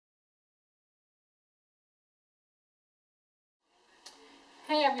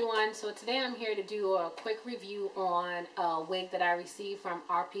Hey everyone, so today I'm here to do a quick review on a wig that I received from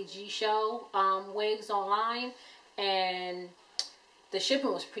RPGSHOW Wigs online, and the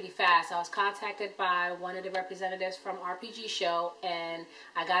shipping was pretty fast. I was contacted by one of the representatives from RPGSHOW, and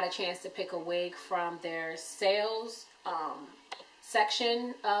I got a chance to pick a wig from their sales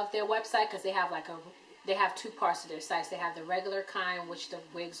section of their website, because they have two parts of their sites. They have the regular kind, which the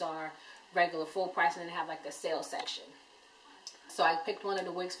wigs are regular full price, and then they have like the sales section. So I picked one of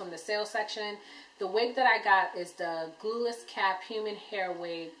the wigs from the sales section. The wig that I got is the glueless cap human hair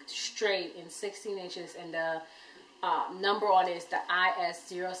wig, straight in 16 inches, and the number on it is the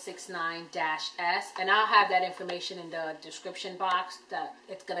Is069-s, and I'll have that information in the description box. That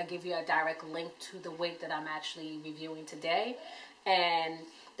it's going to give you a direct link to the wig that I'm actually reviewing today. And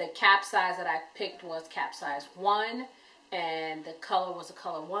the cap size that I picked was cap size 1, and the color was a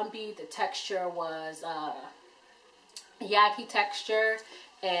color 1B. The texture was yaki texture,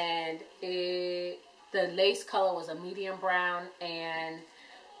 and the lace color was a medium brown, and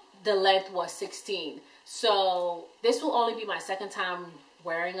the length was 16. So this will only be my second time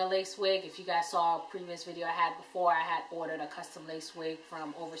wearing a lace wig. If you guys saw a previous video I had before, I had ordered a custom lace wig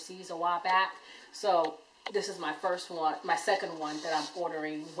from overseas a while back. So this is my second one that I'm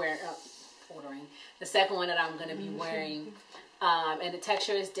the second one that I'm going to be wearing. And the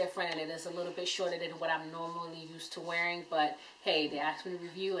texture is different, and it is a little bit shorter than what I'm normally used to wearing. But hey, they asked me to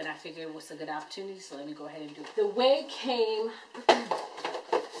review, and I figured it was a good opportunity, so let me go ahead and do it. The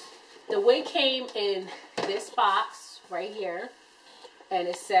wig came in this box right here, and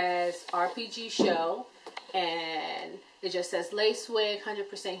it says RPGSHOW, and it just says lace wig,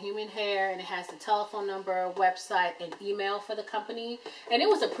 100% human hair, and it has the telephone number, website, and email for the company. And it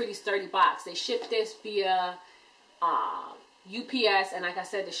was a pretty sturdy box. They shipped this via UPS, and like I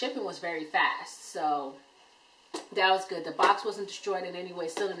said, the shipping was very fast, so that was good. The box wasn't destroyed in any way,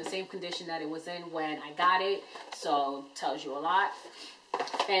 still in the same condition that it was in when I got it, so tells you a lot.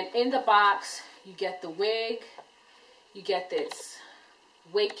 And in the box, you get the wig, you get this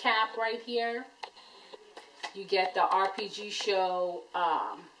wig cap right here, you get the RPGSHOW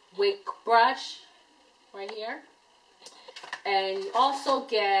wig brush right here, and you also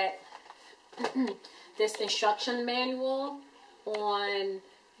get this instruction manual on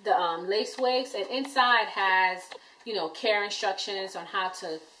the lace wigs, and inside has, you know, care instructions on how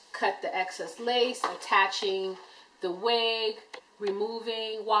to cut the excess lace, attaching the wig,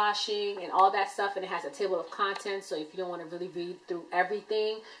 removing, washing, and all that stuff. And it has a table of contents, so if you don't want to really read through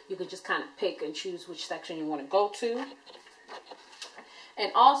everything, you can just kind of pick and choose which section you want to go to.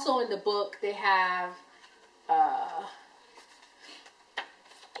 And also in the book, they have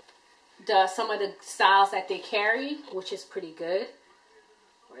some of the styles that they carry, which is pretty good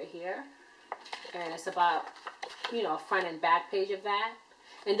right here. And it's about, you know, front and back page of that.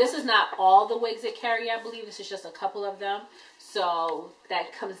 And this is not all the wigs they carry, I believe. This is just a couple of them. So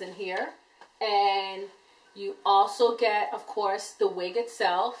that comes in here. And you also get, of course, the wig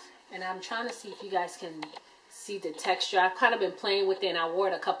itself. And I'm trying to see if you guys can see the texture. I've kind of been playing with it, and I wore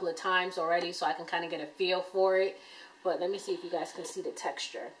it a couple of times already, so I can kind of get a feel for it. But let me see if you guys can see the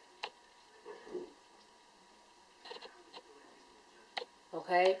texture.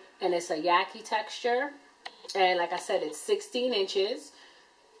 Okay, and it's a yaki texture, and like I said, it's 16 inches,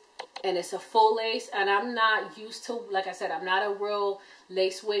 and it's a full lace. And I'm not used to, like I said, I'm not a real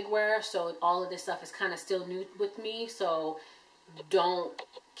lace wig wearer, so all of this stuff is kind of still new with me. So don't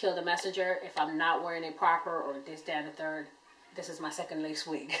kill the messenger if I'm not wearing it proper, or this, that, and the third. This is my second lace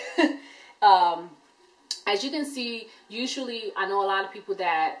wig. As you can see, usually I know a lot of people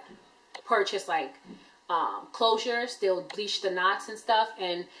that purchase like closures, they'll bleach the knots and stuff,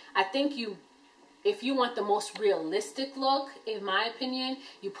 and I think if you want the most realistic look, in my opinion,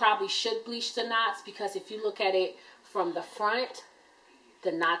 you probably should bleach the knots, because if you look at it from the front,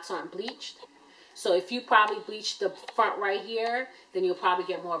 the knots aren't bleached. So if you probably bleach the front right here, then you'll probably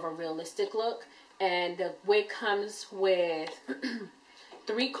get more of a realistic look. And the wig comes with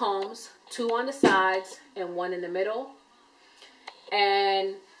 3 combs, 2 on the sides and 1 in the middle.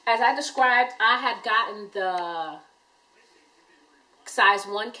 And as I described, I had gotten the size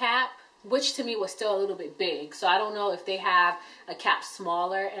 1 cap, which to me was still a little bit big. So I don't know if they have a cap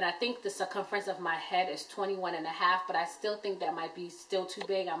smaller. And I think the circumference of my head is 21.5, but I still think that might be still too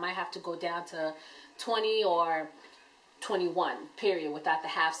big. I might have to go down to 20 or 21, period, without the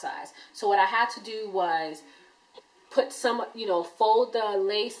half size. So what I had to do was put some, you know, fold the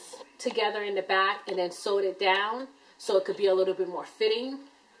lace together in the back and then sewed it down so it could be a little bit more fitting.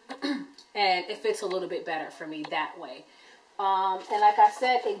 And it fits a little bit better for me that way. And like I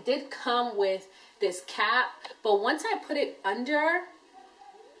said, it did come with this cap, but once I put it under,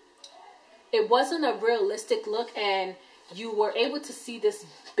 it wasn't a realistic look, and you were able to see this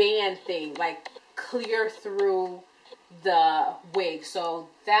band thing like clear through the wig, so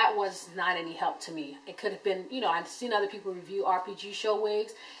that was not any help to me. It could have been, you know, I've seen other people review RPG show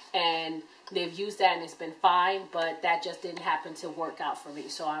wigs and they've used that and it's been fine, but that just didn't happen to work out for me.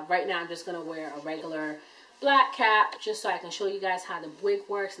 So right now I'm just going to wear a regular black cap just so I can show you guys how the wig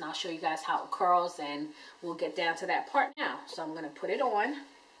works, and I'll show you guys how it curls, and we'll get down to that part now. So I'm going to put it on.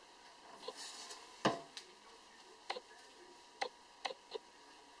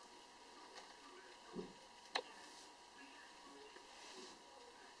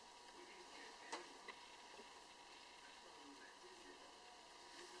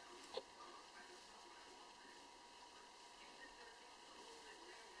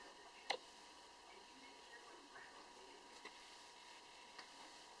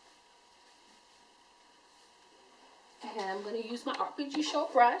 And I'm going to use my RPG show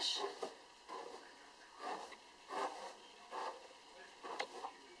brush.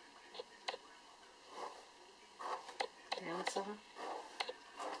 Down some.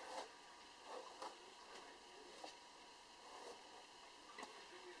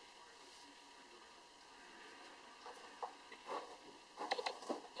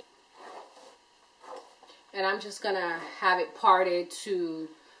 And I'm just going to have it parted to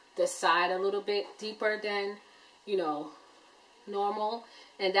the side a little bit deeper than, you know, normal.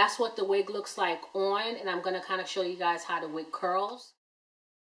 And that's what the wig looks like on. And I'm going to kind of show you guys how the wig curls.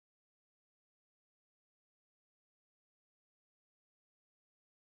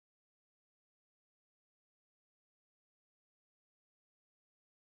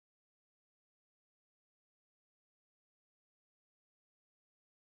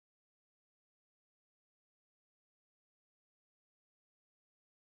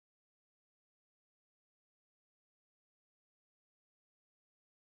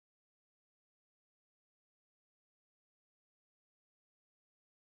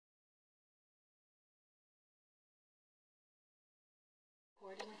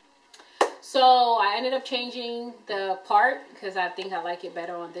 So I ended up changing the part because I think I like it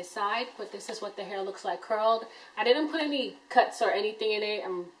better on this side, but this is what the hair looks like curled. I didn't put any cuts or anything in it.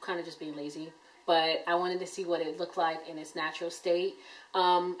 I'm kind of just being lazy, but I wanted to see what it looked like in its natural state.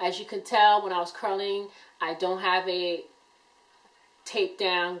 As you can tell, when I was curling, I don't have it taped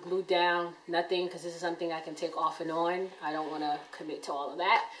down, glued down, nothing, because this is something I can take off and on. I don't want to commit to all of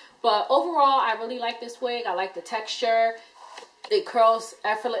that. But overall, I really like this wig. I like the texture. It curls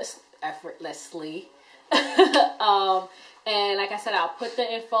effortlessly. And like I said, I'll put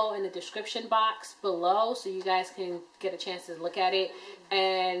the info in the description box below so you guys can get a chance to look at it.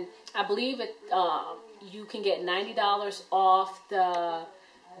 And I believe it you can get $90 off the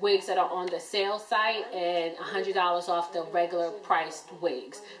wigs that are on the sale site and $100 off the regular priced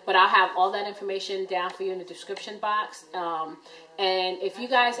wigs. But I'll have all that information down for you in the description box. And if you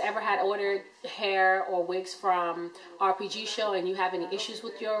guys ever had ordered hair or wigs from RPG Show and you have any issues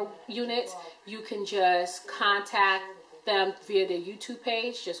with your units, you can just contact them via their YouTube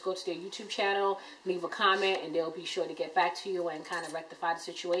page. Just go to their YouTube channel, leave a comment, and they'll be sure to get back to you and kind of rectify the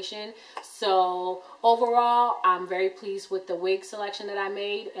situation. So overall, I'm very pleased with the wig selection that I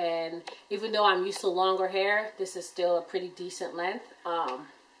made, and even though I'm used to longer hair, this is still a pretty decent length.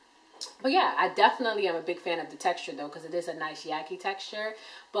 But yeah, I definitely am a big fan of the texture though, because it is a nice yaki texture.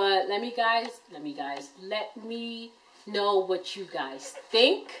 But let me know what you guys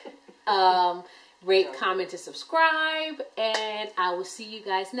think. Rate, comment, and subscribe, and I will see you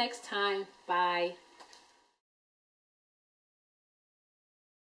guys next time. Bye.